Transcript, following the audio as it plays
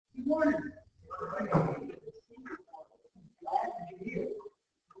morning. Glad you're here.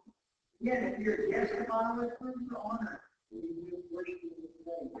 Again, if you're a guest of ours, it's an honor. We will worship you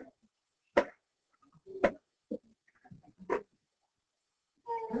today.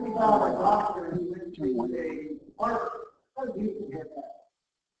 Think about a doctor who went to a park. How do you get that?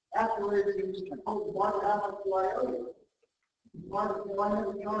 Afterwards, he was told, "What, how much do I owe you?" Mark said, "I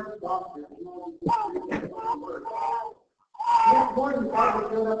never charged doctors." Next morning, Barbara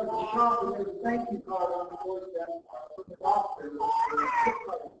showed up at the shop and there was a thank you card on the doorstep from the doctor.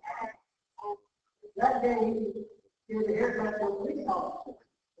 That day, he gave a haircut to a police officer.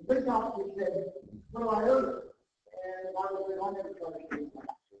 The police officer said, "What do I owe you?" And Barbara said, "I never charged you."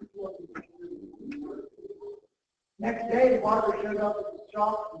 Next day, the barber showed up at the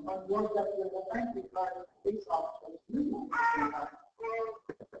shop and on the doorstep with a thank you card from the police officer.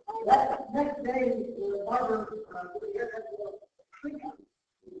 That next day, the barber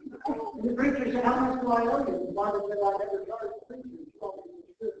the preacher said, "How much do I owe you?" The barber said, "I never charged the preacher."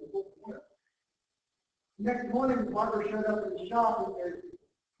 Next morning, the barber showed up at the shop and there's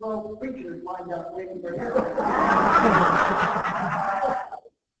 12 preachers lined up waiting for him.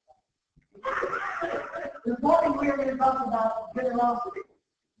 This morning, we are going to talk about generosity.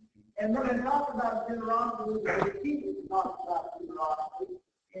 And we're going to talk about generosity, or repeatedly talk about generosity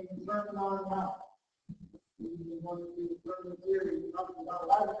in the Sermon on the Mount. We want to do the sermon series talking about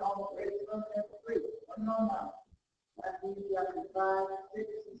life and all the great Sermon chapter 3, Sermon on the Mount. Matthew chapter 5, 6,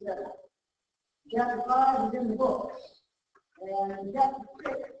 and 7. Chapter 5 is in the books. And in chapter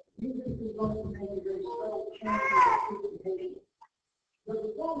 6, Jesus is going to make a very subtle change in the presentation. But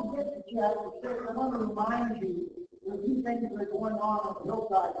before we get to chapter 6, I want to remind you of a few things that are going on the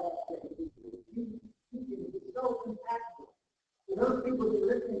hillside that day. It's so impactful for those people that are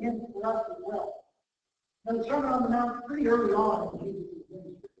listening in for us as well. Now, the Sermon on the Mount is pretty early on in Jesus'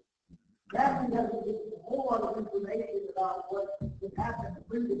 ministry. Matthew doesn't give a whole lot of information about what happened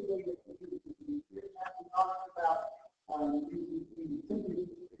previously with Jesus' ministry. Matthew talks about Jesus being tempted in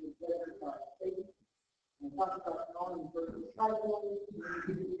the desert by Satan. And talks about calling for disciples, and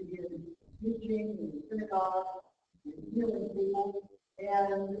Jesus began teaching in the synagogue, and healing people.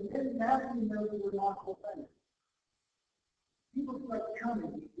 And then Matthew knows the remarkable thing. People started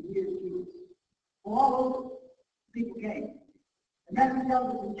coming to hear Jesus. From all over, people came. And Matthew tells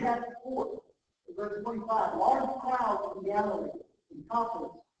us in chapter 4, verse 25, large crowds from Galilee, from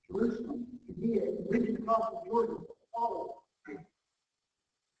Decapolis, Jerusalem, Judea, and the region across the Jordan followed.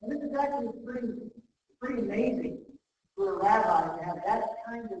 And this is actually pretty amazing for a rabbi to have that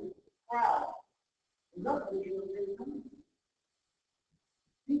kind of crowd. And that's what they were coming.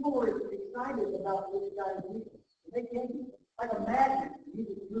 People were excited about this guy Jesus. They came like a magnet.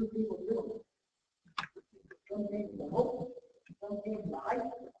 Jesus drew people to him. Some came to the hope, some came to the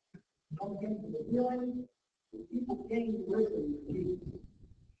hype, some came to the healing. People came to listen to Jesus.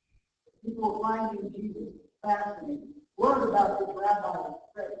 People were finding Jesus fascinating. Word about this rabbi was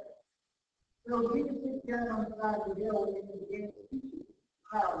spread. So Jesus sits down on the side of the hill and began to teach the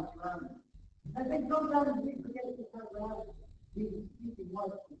crowds around him. I think sometimes we forget to how radical Jesus' teaching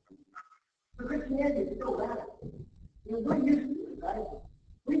was. But Christianity is so radical. We're used to it, right?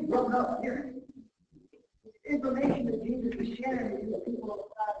 We've grown up hearing it. Information that Jesus is sharing with the people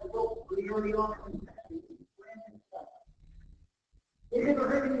outside the world pretty early on in the random stuff. They've never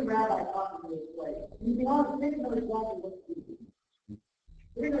heard any rabbi talking this way. And to be honest, they didn't know exactly what to do.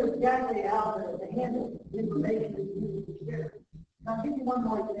 They didn't know exactly how to handle the information that Jesus was sharing. Now, I'll give you one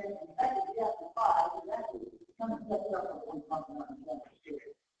more example. Back in chapter 5, it actually kind of sets up what I'm talking about in chapter 6.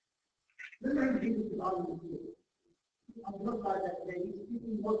 Remember Jesus is on the field. On the hillside that day, he's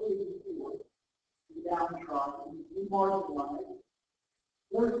speaking mostly to the poor, the downtrodden, the marginalized,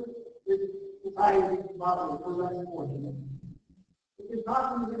 or this society's model for less fortunate. If you're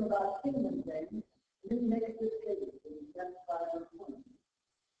talking to them about kingdom things, then you make this case in chapter 5 verse 1.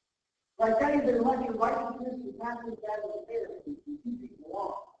 So I tell you that unless your righteousness is passing that of the Pharisees, you keep the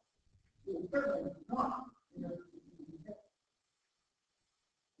law. You will certainly not.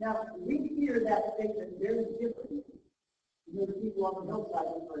 Now, we hear that statement very differently than the people on the hillside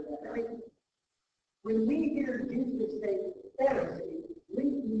who heard that, right? When we hear Jesus say Pharisee, we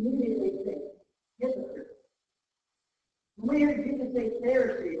immediately think hypocrite. When we hear Jesus say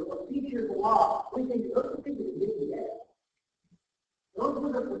Pharisee or teacher of the law, we think those people who did that. Those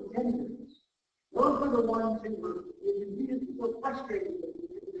were the pretenders. Those were the ones who were Jesus was so frustrated with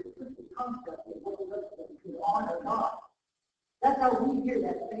their Christian concept of what was to honor God. That's how we hear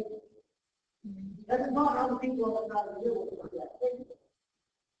that statement. That is not how the people on the side of the hill heard that statement.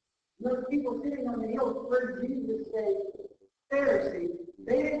 Those people sitting on the hill heard Jesus say Pharisee.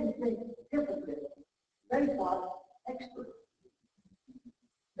 They didn't say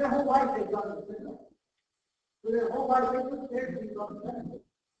life they've gone to sin. For their whole life, they put their feet on the sin.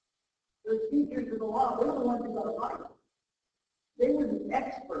 The teachers of the law, they were the ones who got it right. They were the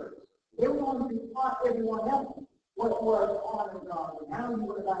experts. They were the ones who taught everyone else what was honor God and how you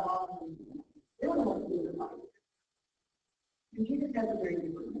were about honor. They were the ones who did it right. And Jesus has a very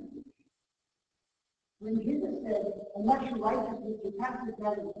different message. When Jesus said, unless your righteousness surpasses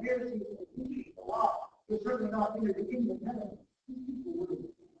that of the Pharisees and the teachers of the law, you're certainly not enter the kingdom of heaven, these people would have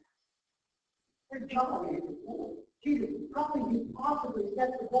been. They're jolly at the floor. Jesus, how can you possibly set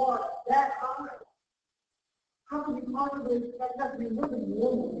the bar that high? How can you possibly expect us to be living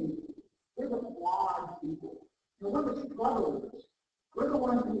normal people? We're the flawed people. And we're the strugglers. We're the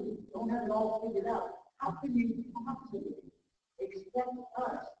ones who don't have it all figured out. How can you possibly expect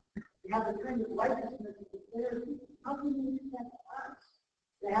us to have the kind of righteousness of the Pharisees? How can you expect us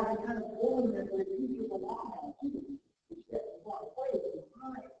to have the kind of holiness that the teachers of the law have too? Which set the bar way too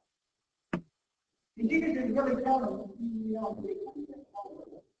high. And Jesus is really telling them,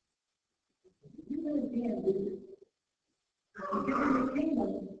 you really can't do this. Because in the kingdom,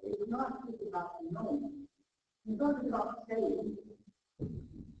 it's not just about knowing. It's not just about saying.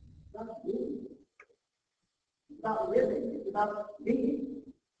 It's about doing. It's about living. It's about being.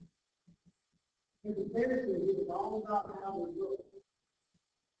 In the Pharisees, it was all about how we look.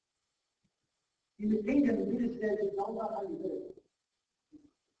 In the kingdom, Jesus says it's all about how you live.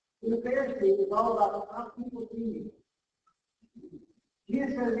 In the Pharisees, it's all about how people see you.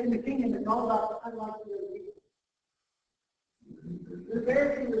 Jesus says in the kingdom, it's all about how I like to live. The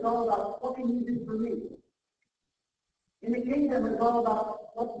Pharisee is all about what can you do for me? In the kingdom, it's all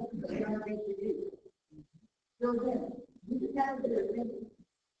about what can I do for you? So again, you just have to do it.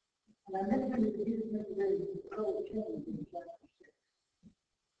 And I mentioned that Jesus made a very subtle change in chapter 6.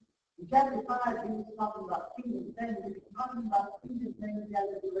 In chapter 5, he was talking about kingdom things. He was talking about kingdom things as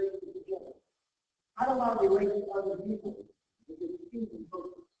it relates to each other. How do I relate to other people with this kingdom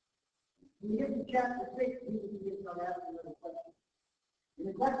focus? When you get to chapter 6, Jesus begins to ask another question. And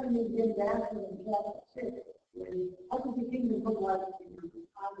the question is getting asked in chapter 6 is, how does the kingdom look like in your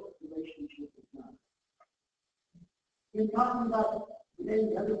private relationship with God? He's talking about today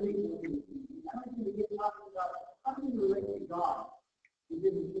the other people in the kingdom. Now he's going to get talking about how do you relate to God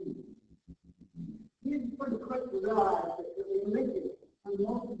within the kingdom. He's pretty quick to realize that the religion for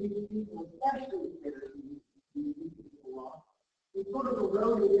most of these people, especially the Pharisees and the teachers of the law, is sort of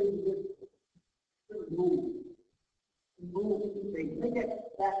eroded into this sort of rule. They get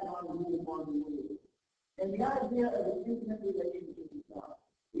back on the rule. And the idea of an intimate relationship with God,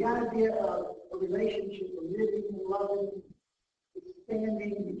 the idea of a relationship of living, loving,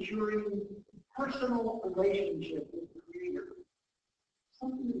 expanding, maturing, personal relationship with the Creator,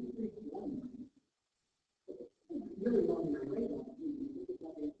 something that's pretty boring. Really on your radar. It's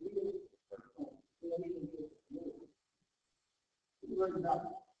like a real personal relationship with the Lord. We learn about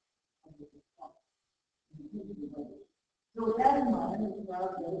so with that in mind, as far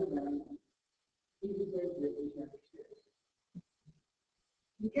as the other way, Jesus says this in chapter 6.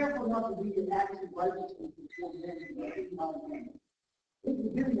 Be careful not to do your acts of righteousness before men and see my name. If you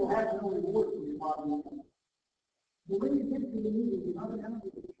do, you'll have no reward from your Father in heaven. But when you get to the meeting, you're not going to have to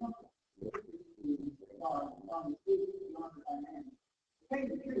trumpet. God, on the street, beyond thy man. To tell you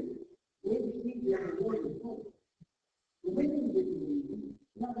the truth, they receive their reward in full. But when you get to the meeting,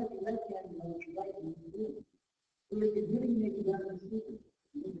 you're not let your left hand know what your right hand is doing. So if you're giving me to done in secret,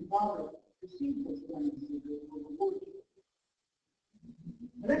 and the Father receives what's done in secret, will reward you.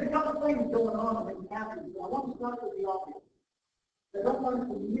 And there's a couple of things going on in this passage. I want to start with the obvious. I don't want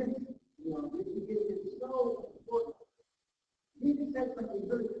to miss the obvious because it's so important. Jesus said something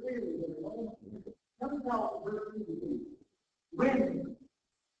very clearly there. Notice how verse 2 begins. When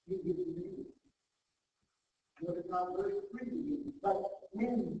you give to me. Notice how verse 3 begins. But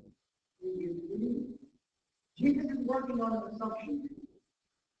when you give to me. Jesus is working on an assumption.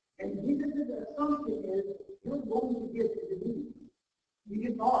 And Jesus' assumption is, you're going to give to me. You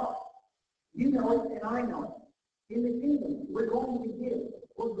just are. You know it, and I know it. In the kingdom, we're going to give.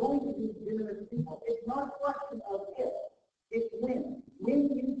 We're going to be generous people. It's not a question of if. It's when. When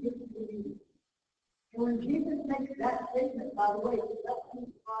you give to me. And when Jesus makes that statement, by the way, it doesn't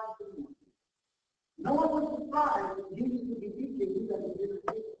surprise anyone. No one was surprised that Jesus would be teaching you that it's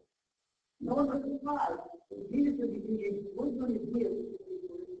generous. No one was surprised that Jesus would be teaching, we're going to give to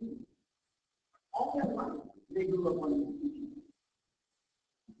people in need. All their life, they grew up on this teaching.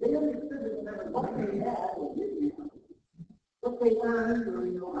 They understood that no matter what they had or didn't have, what they earned,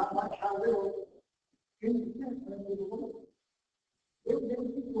 or how much, how little, in the sense of the Lord. There were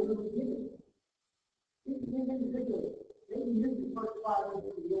people who were giving. These individuals, they knew the first 5 years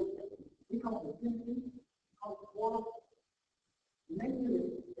of the Old Testament. call it sympathy, call it quarrel. Many of the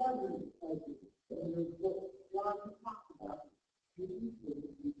dozens of places in the book God talks about this is what it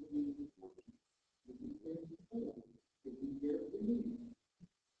is to be important. This is what it is for. This is what it is.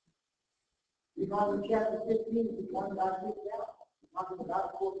 We find in chapter 15, the one God picked out, talking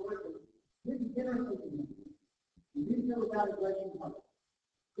about four persons. This is interesting. You know about a blessing heart.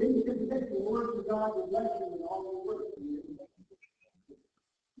 Then you can take the words of God to bless you in all your works.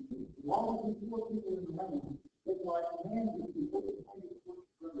 All of these poor people in the land, look like man with the book of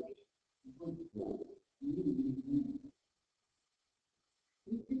brothers.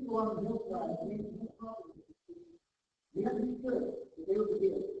 These people on the hillside, they have no problem. They understood that they were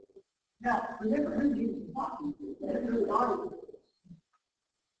good. Now, remember who Jesus was talking to. Remember who God is.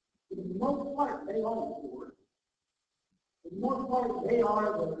 For the most part, they are the poor. For the most part, they are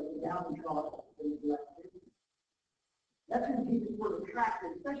the downtrodden. That's when Jesus was attracted,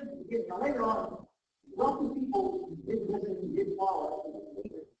 especially at the beginning. Now, later on, wealthy people did listen and did follow.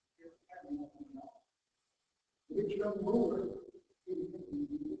 The rich young ruler didn't listen to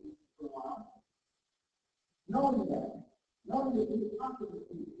Jesus for a while. Knowing that he was talking to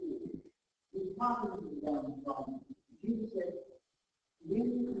people, he was talking to the downtrodden. Jesus said, when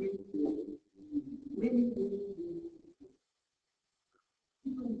we do,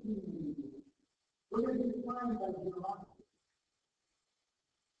 we're going to be defined by generosity.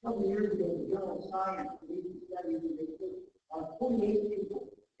 A couple of years ago, the Journal of Science released a study where they took 48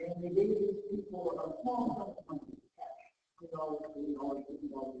 people, and they gave these people a small sum of money, cash, $2, $3, $50.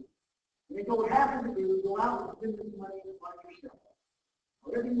 And they go, what happens is you go out and spend this money on yourself.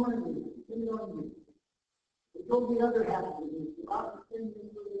 Whatever you want to do, spend it on you. They go the other half of it is go out and spend this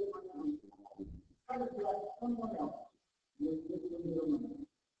money on yourself. Try to bless someone else with this little bit of money.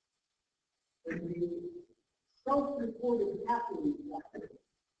 And the self-reported happiness factor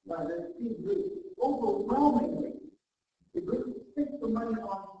by the two groups, overwhelmingly, the group that spends the money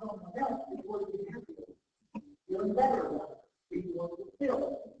on someone else before they get happy, feeling better about it, being more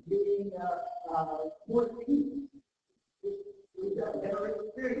fulfilled, being more at peace, with a better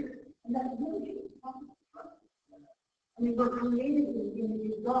experience. And that's really possible, right? I mean, we're created in the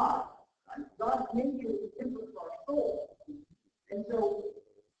image of God. Right? God's nature is different from our soul. And so,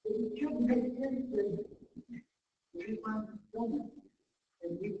 it should make sense that we find fulfillment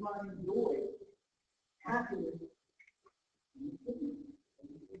and we find joy, happiness,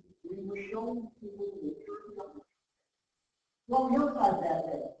 we were shown people the church of God. Well, on the other side of that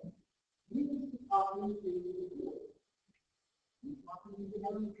day, Jesus is talking to the poor. He's talking to the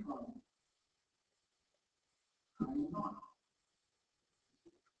heavenly tribe. I'm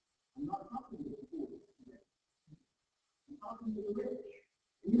not talking to the poor today. I'm talking to the rich.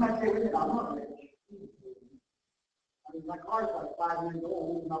 And you might say, wait a minute, I'm not rich. I mean, my car's like 5 years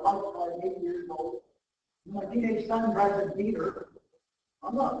old, my wife's like 8 years old. My teenage son drives a Beater.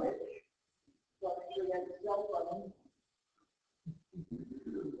 I'm not rich. So I make sure he has a cell phone.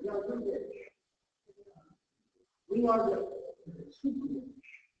 We are the rich. We are the super rich.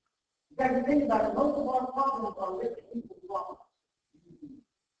 In fact, you think about it, most of our problems are rich people's problems.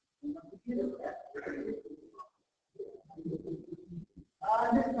 And I'm forgetting that.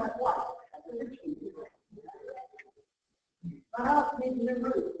 This is my wife. That's a rich people. My house needs a new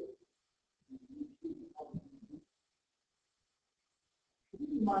roof. This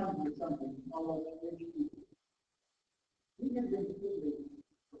reminds me of something almost rich people. We have been privileged.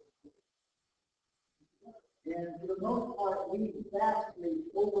 And for the most part, we vastly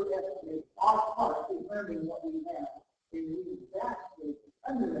overestimate our part in earning what we have. And we vastly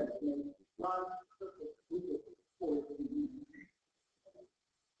underestimate God's purpose with it for it to be.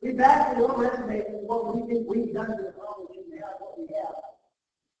 We vastly overestimate what we think we've done to accomplish and have what we have.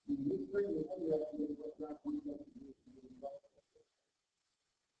 And we certainly underestimate what God wants us to do.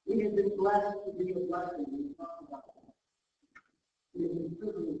 We have been blessed to be a blessing. We talk about that. We have been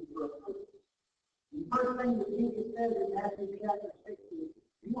privileged for a purpose. The first thing that Jesus says in Matthew chapter 6 is,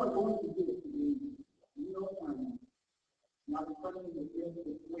 you are going to give it to me. You don't find it. Not the question is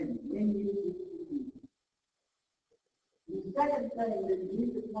when. When you give it to me. The second thing that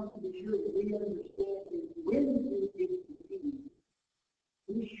Jesus wants to be sure that we understand is when you give it to me,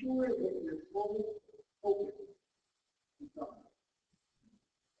 be sure that your soul focus is on.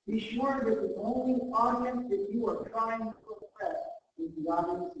 Be sure that the only audience that you are trying to impress is the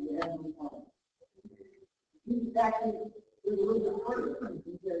audience of the Heavenly Father. Jesus actually is a little bit harder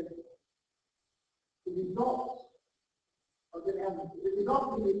because the results are going to have the results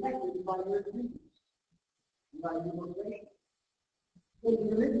will be affected by your dreams, by your motivation. So if your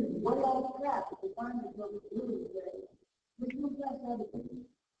religion is way off track, if you find yourself really say, we still have to have a dream.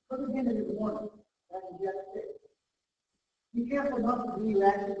 But again, it is one. That is just it. Be careful not to do your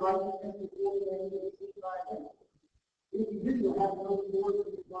acts of righteousness before the end of the 65 days. If you do, you'll have no reward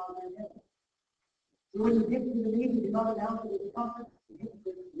for your Father in heaven. So when you get to the meeting, do not announce it as comfort. The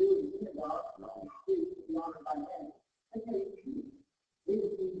hypocrites do in the synagogue, not in the street, to be honored by men. I tell you the truth. They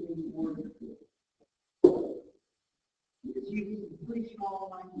receive the reward of it. Because you use some pretty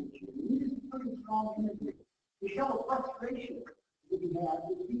strong language. You use some pretty strong imagery to show frustration that you have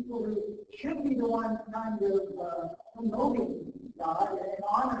with people who should be the ones kind of promoting God and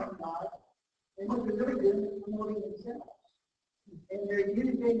honoring God, and what they're really doing is promoting themselves. And they're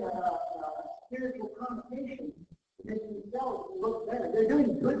using a spiritual connotation to make themselves look better. They're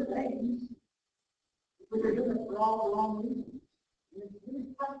doing good things, but they're doing it for all the wrong reasons. And it's really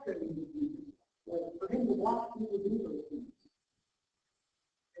frustrating to people for him to watch people do those things.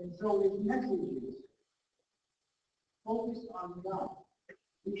 And so his message is focus on God.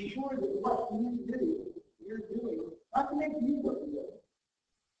 Be sure that what you're doing, not to make you look good,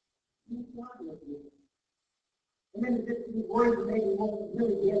 make God look good. And then if you worry that maybe you won't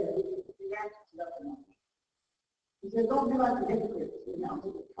really get it, he asks nothing else. He says, don't be like the hypocrites who announce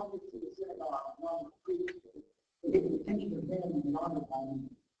the trumpets to the synagogue and on the streets to get the attention of men and honor by them.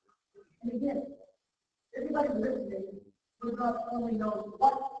 And again, everybody listening would not only know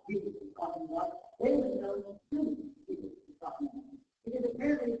what Jesus is talking about, they would know who Jesus is talking about. Because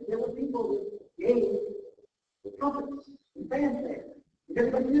apparently there were people who gave the trumpets and fanfare.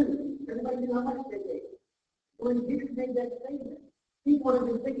 Everybody knew how much they gave. When Jesus made that statement, people would have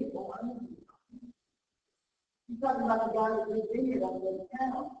been thinking, oh, I know he's talking about the guy who did vineyard up in the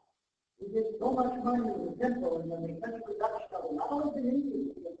town. He did so much money in the temple, and then they such production of it. I don't been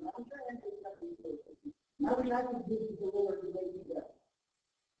into it. I'm sure I did something to it. I wish I could give to the Lord the way he does.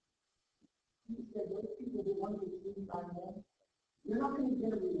 He said, those people who want to be seen by men, you're not going to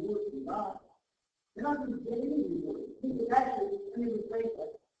get a reward from God. You're not going to get any reward. He said, actually, let me rephrase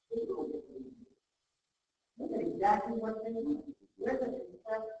that. Israel gets a reward. Look at exactly what they want. They're going to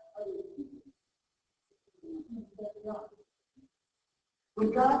impress other people.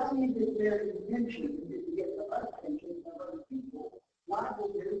 When God sees that their intention is to get the attention of other people, God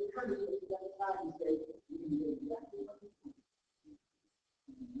will very courteously step aside and say, you can do exactly what you want.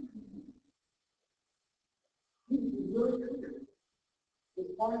 This is really clear. As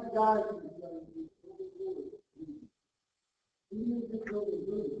far as God is concerned, he's really good. Even if it's really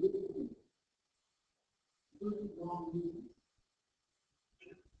good, good is wrong reasons.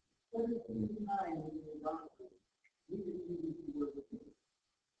 17 times in the gospel, Jesus uses the word good.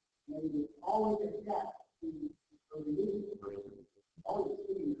 And he is always attached to a religious person, always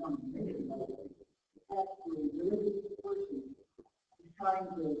speaking condemnation of it, attached to a religious person who's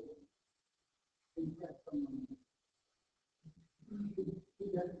trying to impress someone. He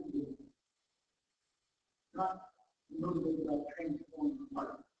doesn't do it. Not motivated by transforming the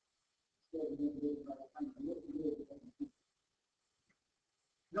heart. Instead, motivated by trying to look good.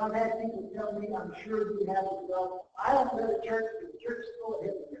 I've had people tell me, I'm sure you have as well, I don't go to church because the church is full of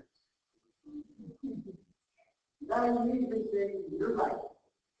hypocrites. I usually say, you're right.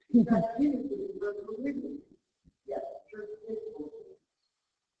 Because Jesus is the reason. Yes, the church is full of hypocrites.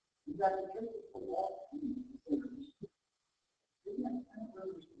 You got the church is full of all sinners. Isn't that kind of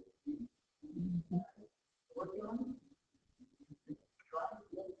understood? Working on it? Try to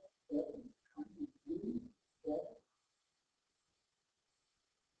get it better. Try to do better.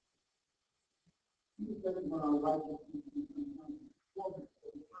 He doesn't want our righteousness to become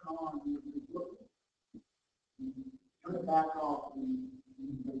turn on and look. Turn it back off and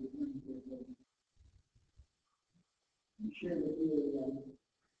share with you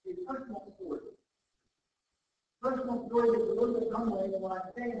a personal story. Personal story is a little bit humbling, and when I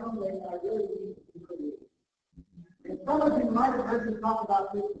say humbling, I really mean to be clear. And some of you might have heard me talk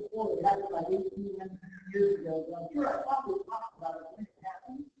about this before. It happened like 18 years ago, but I'm sure I probably talked about it when it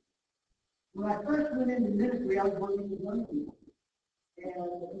happened. When I first went into ministry, I was working with young people.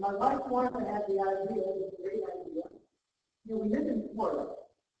 And my wife Martha had the idea, it was a great idea. You know, we live in Florida.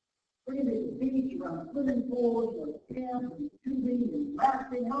 We're going to be at the beach, around swimming pools, or camps, and tubing, and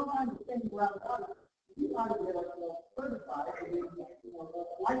rafting, all kinds of things around us. We ought to get ourselves certified and we can get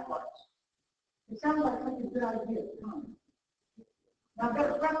lifeguards. It sounds like such a good idea at the time. Now, I've got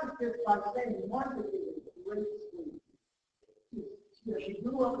to preface this by saying Martha is a great student. She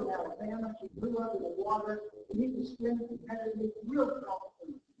grew up in Alabama. She grew up in the water. She used to swim competitively, real strong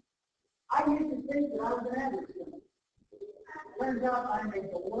swimmer. I used to think that I was an average swimmer. Turns out I'm a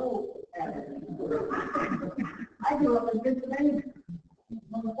below average swimmer. I grew up in Pennsylvania.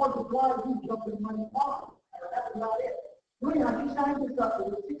 When the 4th of July, we jumped in money pond. That's about it. So anyhow, she signed us up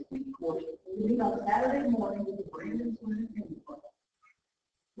for a 6-week course. We meet on Saturday morning with the Brandon Swim Tennis Club.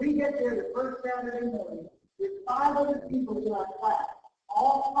 We get there the first Saturday morning with 5 other people in our class.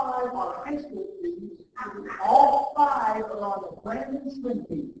 All 5 are high school students. All 5 are on the Brandon swim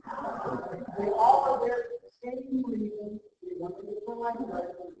team. They all are there for the same reason. They want to get the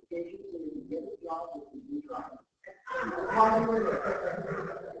lifeguard certification so they can get a job with the driver. Why they were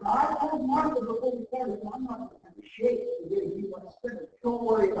there. I told Martha before we started, I'm not going to shake the way you want to spin it. Don't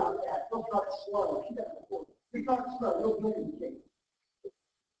worry about that. Don't start slow. She doesn't work. We start slow. You'll get in shape.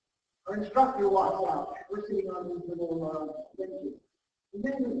 Our instructor walks out. We're sitting on these little benches. And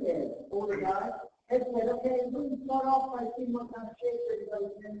then we said, older guy, Ed said, okay, we can start off by seeing what kind of shape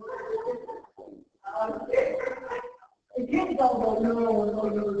everybody's in. The kids don't go, no,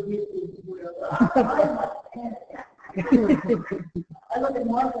 I'm like, panic. I look at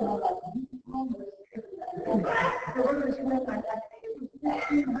Martha and I'm like, you homeless. So we're going to swim like, I think it was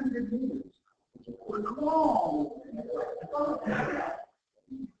 1,500 meters. We're long.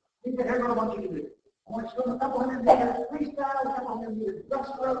 He said, here's what I want you to do. I want you to swim a couple hundred meters freestyle, a couple hundred meters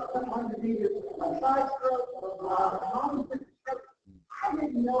breaststroke, a couple hundred meters side stroke, long stroke. I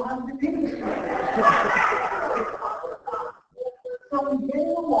didn't know how to do any So we get in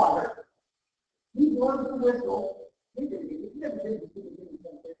the water. He blows the whistle. He never did this.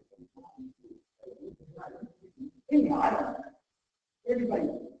 Anyhow, I don't know. Everybody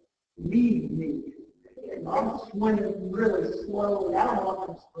leaves me. I'm swimming really slowly. I don't know what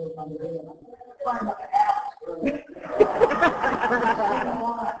I'm supposed to do. I'm flying like an ass.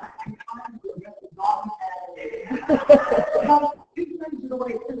 About 2 things of the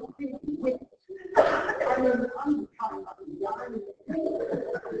way to the big wind. I mean, I'm talking about the yard.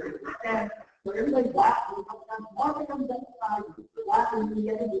 And so everybody's laughing. Martha comes outside, laughing at me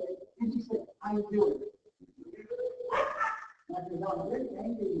again, and she said, how you doing? I said, no, I'm very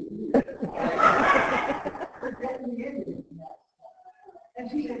angry with you. You're getting me into this mess. And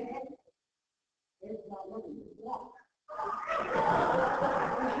she said, hey, Ed's not looking to walk.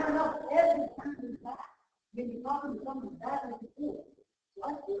 And sure enough, Ed is turning his back. Maybe talking to somebody's back like before. So I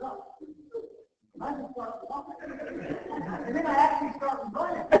stood up. And I just started walking. And then I actually started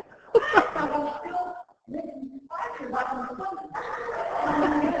running. But I'm still making flashes like I'm swimming. And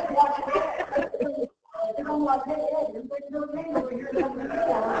I'm just watching Ed. And I'm like, hey, Ed, everybody's okay over here.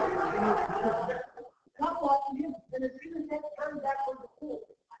 I'm watching him, and as soon as Ed turned back toward the pool,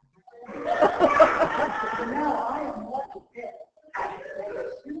 so now I am watching Ed. And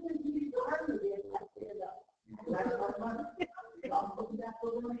as soon as he turned again, I stand up. And I start running. And I'm looking back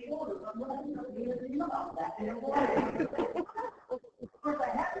over my shoulders. I'm running. I'm doing anything about that. And I'm running. Of course, I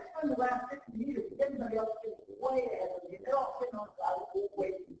haven't spent the last 50 meters. Everybody else is way ahead of me. They're all sitting on the side of the pool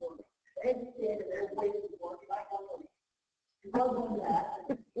waiting for me. Ed's standing there waiting for me. I come over. He goes on that.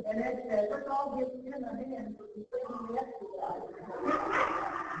 And Ed said, let's all give him a hand for completing the exercise.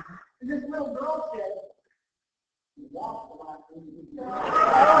 And this little girl said, you walked the last 50 meters. Oh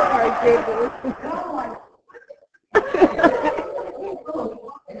my goodness. And I'm like,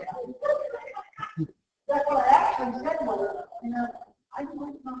 that's what I actually said to her. I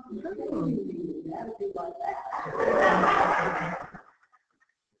might not be an attitude like that.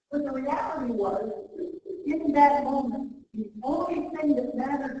 But the reality was, in that moment, the only thing that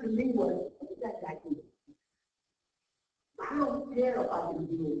mattered to me was that I can do it. I don't care if I can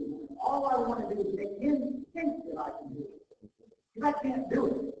do it. All I want to do is make him think that I can do it. Because I can't do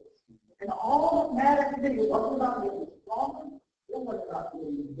it. And all that mattered to me wasn't about getting stronger. It wasn't about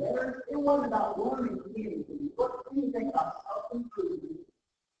getting better. It wasn't about learning anything. What do you think about self-improvement?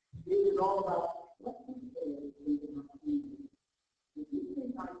 It was all about what you say if you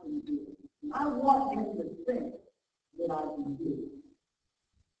think I can do it. And I want him to think that I can do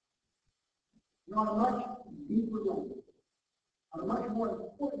it. On a much deeper level, on a much more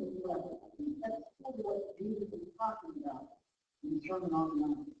important level, I think that's sort of what Jesus is talking about in the Sermon on the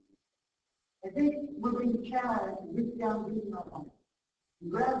Mount. I think we're being challenged to reach down deep in our heart,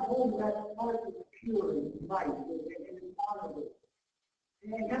 grab hold of that part that's pure and right and honorable,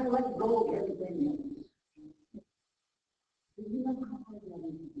 and kind of let go of everything else. But you know how hard that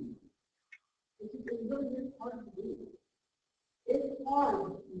is to do. It's really hard to do. It's hard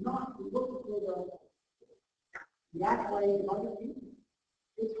not to look for the accolades of other people.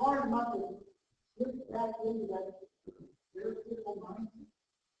 It's hard not to slip back into that spiritual mindset.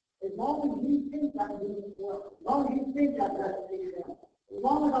 As long as you think I'm doing it well, as long as you think I've got to figure it out, as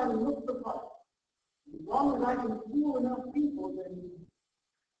long as I look the part, as long as I can fool enough people, then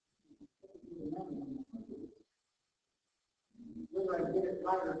whether I get it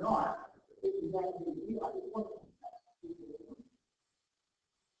right or not, it's exactly the deal. I just want to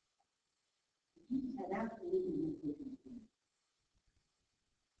absolutely no different thing.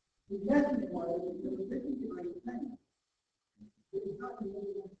 The message was, this is a great thing. It is not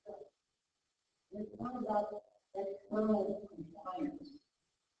really stuff. It's not about external compliance.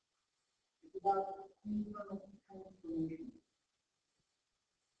 It's about internal transformation.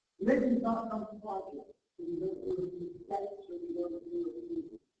 Religion is not some project. We go through these steps, or we go through these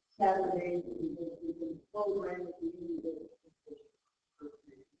Saturdays, or we go through the program that we need to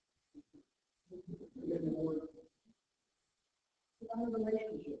it's about a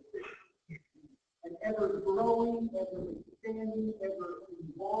relationship. An ever growing, ever expanding, ever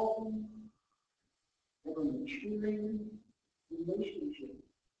evolving, ever maturing relationship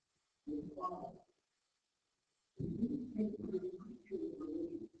with the Father. You take the creature of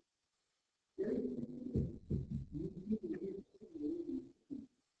religion. Very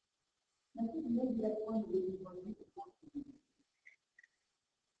I think maybe that's one reason why people want to do it.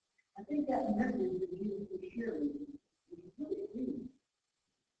 I think that message that Jesus was sharing is really clear.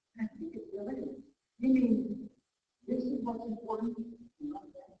 I think it's related. You mean this is what's important, not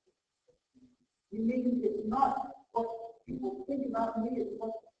that. You mean it's not what people think about me, it's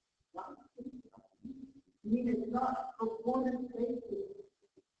what God thinks about me. You mean it's not performance-based, it's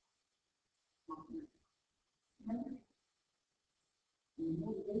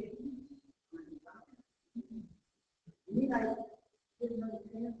motivation. You mean I didn't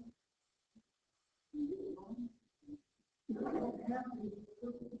understand? I don't have to be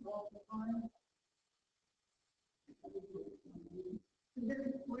perfect all the time. It's a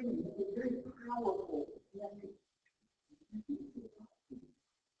very free, it's a very powerful message.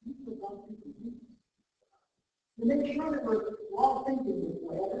 To make sure that we're all thinking this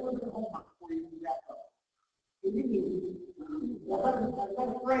way, everyone's at home before you do that. I've got a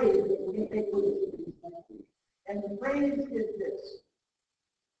phrase that we're going to take with us in this message. And the phrase is this.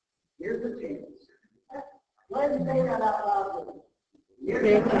 Here's the chance. Go ahead and say that out loud.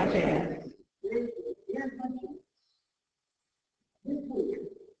 Here's my chance. Here's my chance. This week,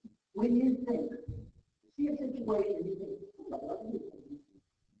 when you think, see a situation, you think,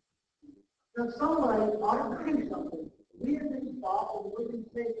 so somebody ought to do something. We have to stop and we can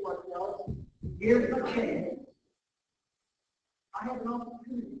say to ourselves, here's my chance. I have an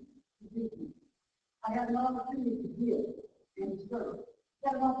opportunity to do this. I have an opportunity to give and serve. I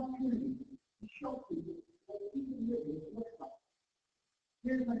have an opportunity to show people what people living looks like.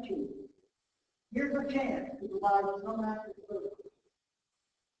 Here's my chance. Here's my chance to provide some act of service.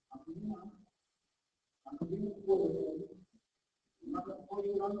 I'm going to do it for you. I'm not going to put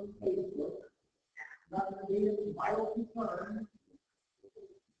it on Facebook. I'm not going to be a vital concern.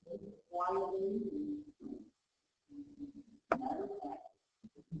 Quietly. Matter of fact,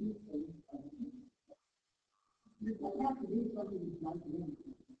 you don't have to do something that's not doing.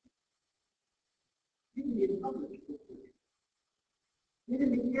 You can be a public figure. You can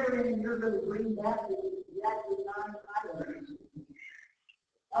be carrying and you're going to bring back the exactly 9 items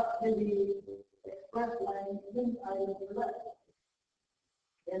up to the express lane, 10 items left.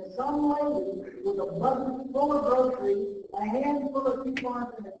 And some lady with a bucket full of groceries, a handful of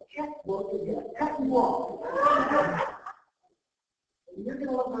coupons, and a checkbook is going to cut you off. And you're going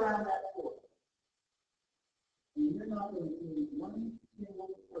to look around that store. And you're not going to see one single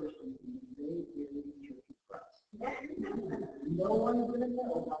person in the very, very Church of Christ. No one's going to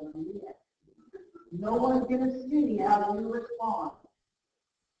know how you react. No one's going to see how you respond.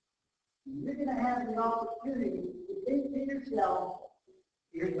 You're going to have the opportunity to think to yourself,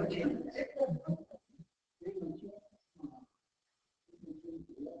 here's my chance. Here's my chance.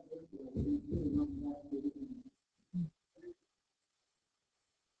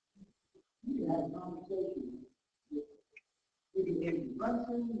 You can have a conversation with Andrew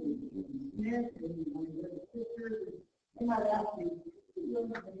Brunson, with Jim Smith, with one of the other sisters. They might ask you, you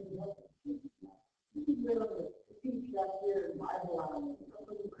don't have any help. You can go to teach up there in Bible Island,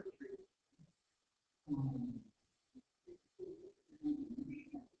 over the country.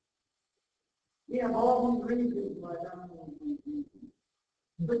 We have all these reasons why I don't want to do.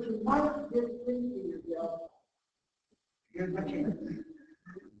 But you might just think to yourself, here's my chance.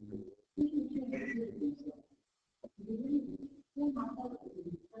 You can change yourself. You believe it. Fill my heart with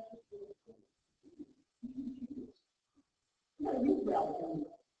the precious little things. You can choose. Yeah, you well done.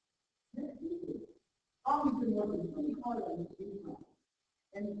 I've been working pretty hard on this email.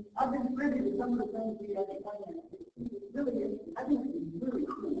 And I've been privy to some of the things we have done. It's really, I think it's really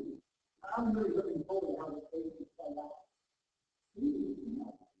cool. I'm really looking forward to how this thing will play out.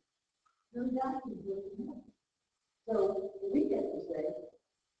 No doubt he's really cool. So we get to say,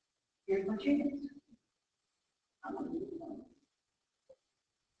 here's my chance. I'm going to do it.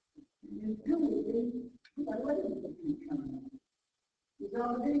 And Julie, by the way, he's on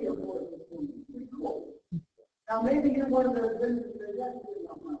the video for us this morning. Pretty cool. Now, maybe you're one of those businesses that doesn't do it.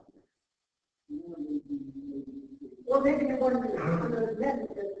 Or maybe you're one of those businesses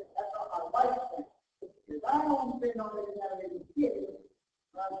that's not my wife's thing. Because I don't spend on it as a kid.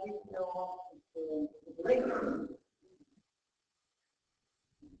 I keep it off the lake.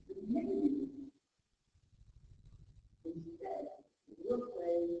 Maybe instead, we'll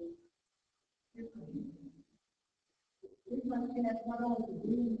say, here's my chance not only to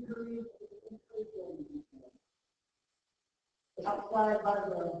be encouraged, but encourage outside by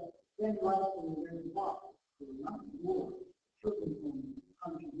the then life and the walk, not more children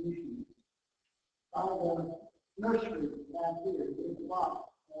contributions. By the nursery down here, there's a lot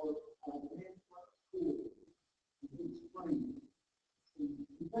for advanced school in spring. In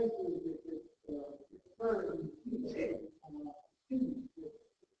places that refer to students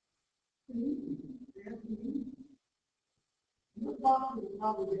your boss is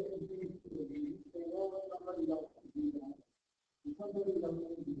probably getting things to the game. They know somebody else can do that. And somebody else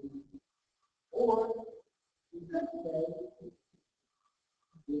can do that. Or, you could say,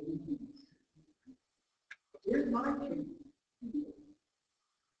 here's my chance.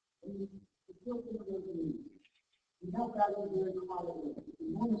 And you feel some of those needs. You help out in a very quiet way. You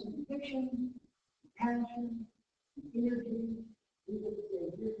want this conviction, passion, energy. You would say,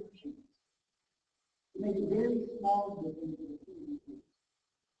 here's my chance. To make a very small difference in the community.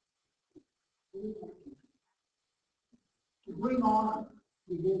 To bring honor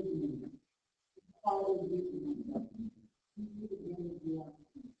to his name. Follow his name.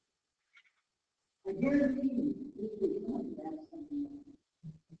 I guarantee you, this is going to have something else.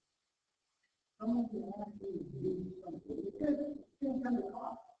 Someone can ask you to do something. Because it's going to come to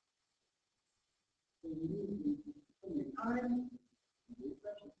cost. So you need to spend your time and your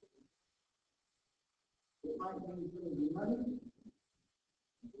precious. It might mean some of your money.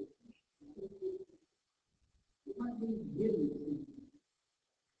 It might mean giving something.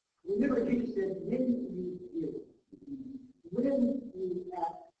 Remember, Jesus said, when you give, when you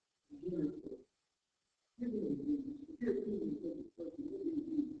act generously,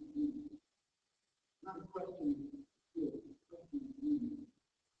 not a question of skill, it's a question of meaning.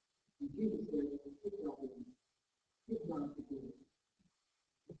 And Jesus said, it's all in. It's not to do it.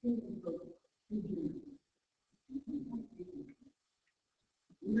 The kingdom of too generous.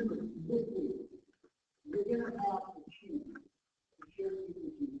 Remember, this week, you're going to have a chance to share people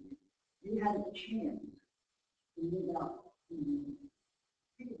with you. You have a chance to live out in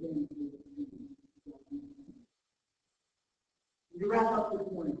take advantage of it. To wrap up this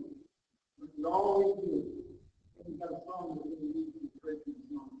morning, what we always do, and we've got a song that we use in the Christmas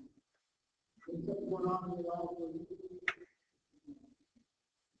song. There's something going on with all of us.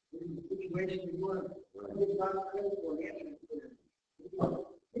 There's a situation that you want to give God credit for, answer for.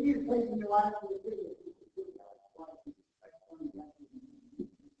 Maybe you're placing your life in the video.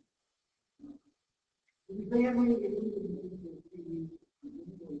 If your family, if you